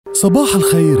صباح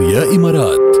الخير يا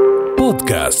إمارات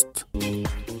بودكاست.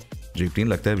 جايبين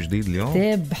لك كتاب جديد اليوم؟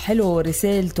 كتاب حلو،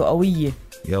 رسالته قوية.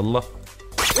 يلا.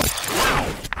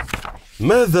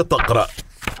 ماذا تقرأ؟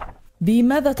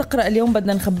 بماذا تقرأ اليوم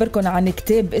بدنا نخبركم عن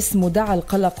كتاب اسمه دع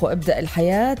القلق وابدأ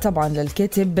الحياة، طبعا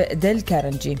للكاتب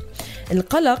كارينجي.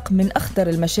 القلق من أخطر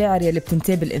المشاعر يلي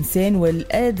بتنتاب الإنسان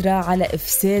والقادرة على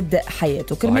إفساد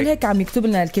حياته. كرمال هيك عم يكتب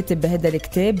لنا الكاتب بهذا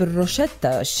الكتاب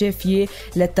الروشتة الشافية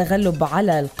للتغلب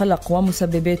على القلق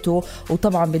ومسبباته،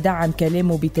 وطبعا بدعم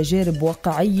كلامه بتجارب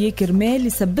واقعية كرمال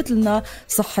يثبت لنا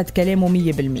صحة كلامه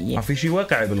 100%. في شيء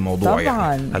واقعي بالموضوع طبعا.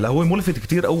 يعني هلا هو ملفت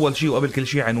كتير. أول شيء وقبل كل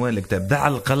شيء عنوان الكتاب دع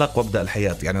القلق وابدأ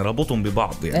الحياة، يعني رابطهم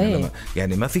ببعض يعني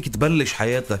يعني ما فيك تبلش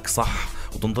حياتك صح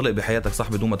وتنطلق بحياتك صح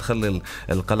بدون ما تخلي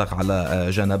القلق على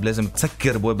جنب. لازم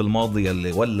تسكر بواب الماضي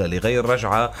اللي ولا لغير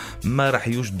رجعة ما رح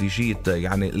يجدي شيء،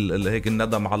 يعني هيك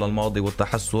الندم على الماضي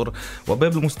والتحسر.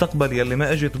 وباب المستقبل يلي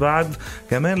ما اجت بعد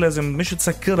كمان لازم مش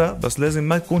تسكرها، بس لازم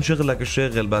ما يكون شغلك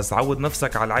الشاغل بس. عود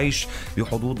نفسك على العيش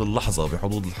بحدود اللحظة،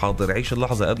 بحدود الحاضر. عيش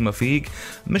اللحظة قد ما فيك.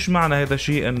 مش معنى هذا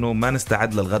الشيء انه ما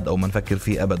نستعد للغد او ما نفكر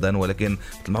فيه ابدا، ولكن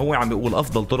مثل ما هو عم بيقول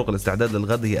افضل طرق الاستعداد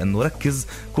للغد هي ان نركز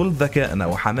كل ذكائنا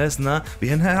وحماسنا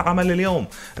بإنهاء عمل اليوم.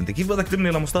 انت كيف بدك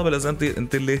تبني لمستقبل اذا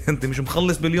انت مش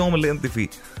مخلص باليوم اللي انت فيه؟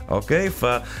 اوكي،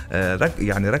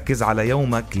 يعني ركز على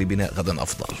يومك لبناء غد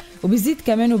افضل. وبيزيد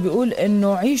كمان وبيقول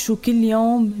انه عيشوا كل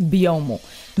يوم بيومه،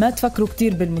 ما تفكروا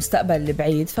كتير بالمستقبل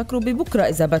البعيد، فكروا ببكرة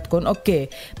إذا بدكم أوكي،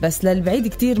 بس للبعيد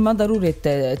كتير ما ضروري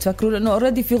تفكروا لأنه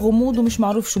أوريدي في غموض ومش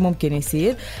معروف شو ممكن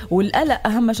يصير. والقلق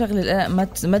أهم شغلة،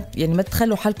 القلق ما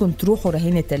تخلوا حالكم تروحوا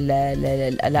رهينة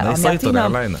القلق.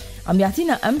 عم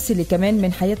يعطينا أمثلة كمان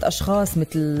من حياة أشخاص،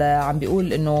 مثل عم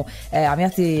بيقول إنه عم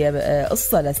يعطي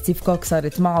قصة لستيف كوك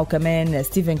صارت معه كمان،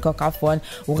 ستيفن كوك عفوا،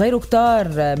 وغيره كتار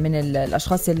من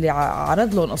الأشخاص اللي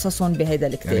عرض لهم قصصهم بهذا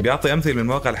الكتاب. يعني بيعطي أمثلة من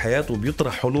واقع الحياة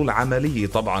وبيطرح حلول عملية.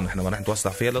 طبعا إحنا ما رح نتوسع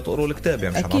فيها لتقروا الكتاب،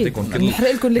 يعني مش هنعطيكم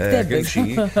كل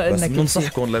شيء بس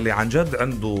ننصحكم للي عن جد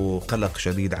عنده قلق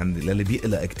شديد، للي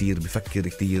بيقلق كتير، بيفكر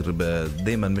كتير،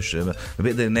 دايما مش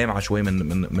بيقدر ينام على شوي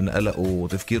من قلقه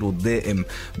وتفكيره الدائم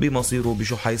بمصيره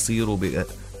بشو حيصير.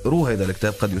 روح هذا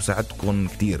الكتاب قد يساعدكم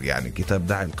كتير. يعني كتاب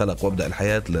دع القلق وابدأ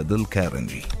الحياة لدل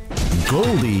كارينجي.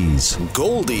 Goldies